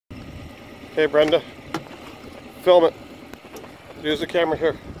Okay, Brenda, film it. Use the camera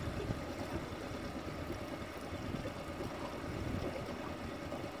here.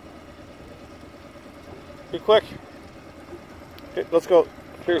 Be quick. Okay, let's go.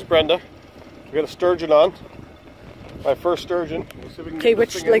 Here's Brenda. We got a sturgeon on. My first sturgeon. Okay,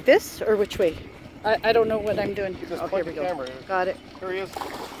 which, like this or which way? I don't know what I'm doing. Just oh, here we go. Camera. Got it. Here he is.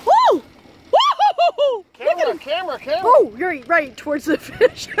 Woo! Woo! Camera, camera, camera! Oh, you're right, towards the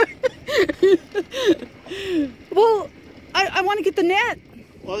fish. Well, I want to get the net.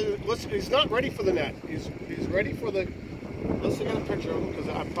 Well, he's not ready for the net. He's ready for the... Let's get a picture of him because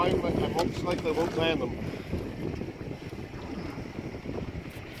I most likely won't land them.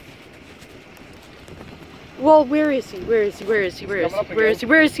 Well, where is he? Where is he? Where is he? Where is he? Where is he?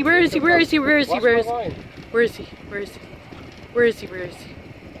 Where is he? Where is he? Where is he? Where is he? Where is he? Where is he? Where is he? Where is he? Where is he?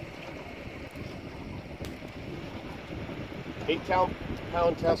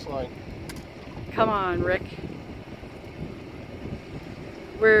 8-pound test line. Come on, Rick.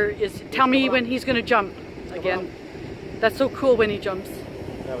 Where is he? Tell me when he's going to jump again. That's so cool when he jumps.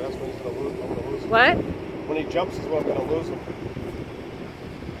 Yeah, that's when he's going to lose. I'm going to lose him. What? When he jumps is when I'm going to lose him.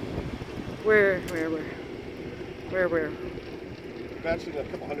 Where? Imagine a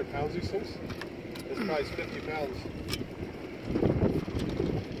couple 100 pounds these things. This probably is 50 pounds.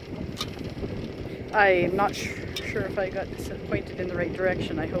 I'm not sure if I got this pointed in the right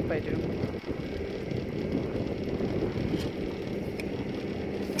direction. I hope I do.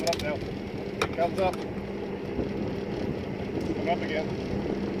 Coming up now. It comes up. Come up again.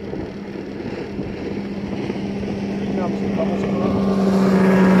 Here he comes. Almost coming up.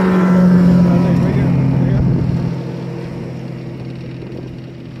 Right here.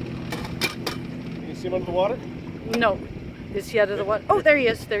 Can you see him under the water? No. Is he out of the water? Oh, there he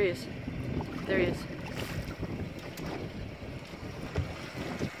is. There he is. There he is.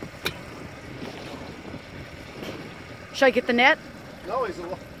 Should I get the net? No,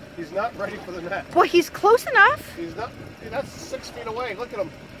 he's not ready for the net. Well, he's close enough. He's not. That's 6 feet away. Look at him.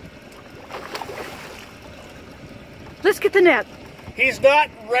 Let's get the net. He's not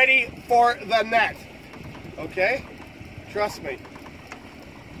ready for the net. Okay? Trust me.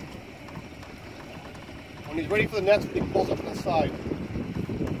 When he's ready for the net, he pulls up to the side.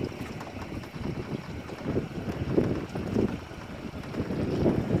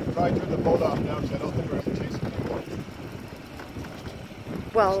 Probably turn the boat off now because I don't think we're going to chase him anymore.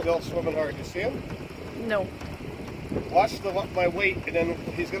 Well, Still swimming hard. You see him? no. Watch my weight, and then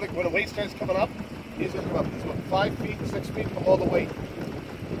he's gonna. When the weight starts coming up, he's gonna come up. He's about 5 feet, 6 feet below the weight.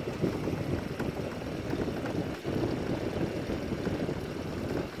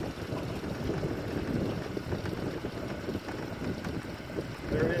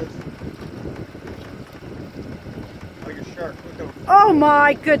 There it is. Like a shark. Look at him. Oh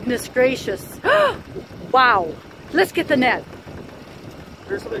my goodness gracious. Wow. Let's get the net.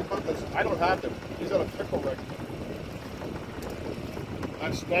 Here's something about this. I don't have them. He's on a pickle rig.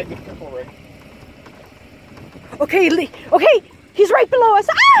 I've snagged the pickle rig. Okay, Lee. Okay, he's right below us.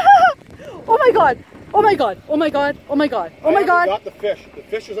 Ah! Oh my god. Oh my god. Oh my god. Oh my god. Oh my god. I got the fish. The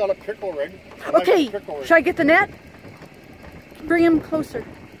fish is on a pickle rig. Okay, should I get the net? Bring him closer.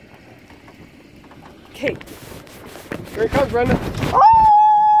 Okay. Here he comes, Brenda. Oh!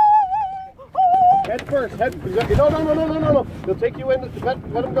 Head first. Head. No. He'll take you in. Let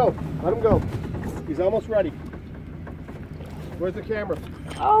him go. Let him go. He's almost ready. Where's the camera?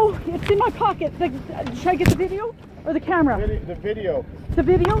 Oh, it's in my pocket. Should I get the video or the camera? The video. The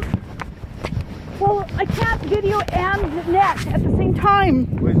video? Well, I can't video and net at the same time.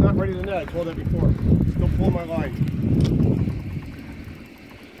 Well, he's not ready to net. I told that before. Still pull my line.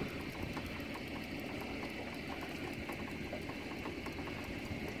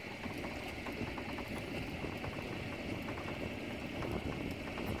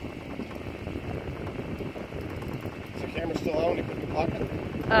 Is the camera still on when you put it in your pocket?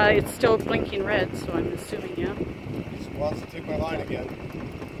 It's still blinking red, so I'm assuming, yeah. He just wants to take my line again.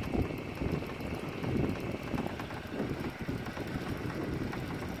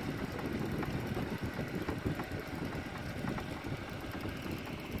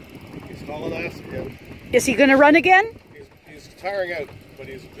 He's hauling ass again. Is he going to run again? He's tiring out, but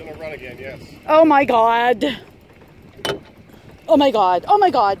he's going to run again, yes. Oh my god. Oh my god. Oh my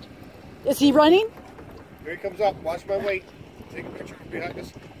god. Is he running? Here he comes up. Watch my weight. Take a picture from behind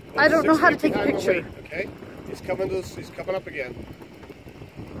us. I don't know how to take a picture. Weight, okay? He's coming up again.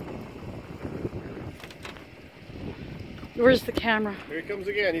 Where's the camera? Here he comes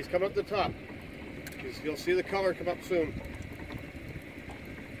again. He's coming up the top. You'll see the color come up soon.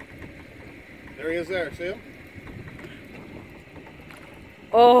 There he is there. See him?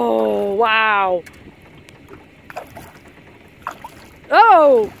 Oh. Oh, wow.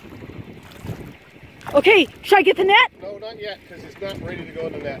 Oh! Okay, should I get the net? No, not yet, because he's not ready to go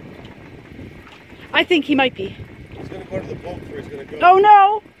in the net. I think he might be. He's going to go to the boat where he's going to go. Oh,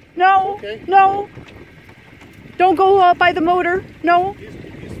 no. No. Okay. No. Don't go by the motor. No. He's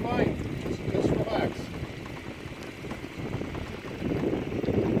fine. Just relax.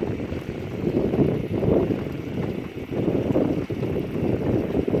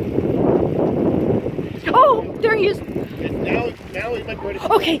 Oh, there he is. Now he might be ready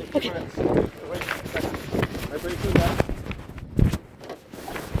to Okay, go. okay. Right, ready to do that.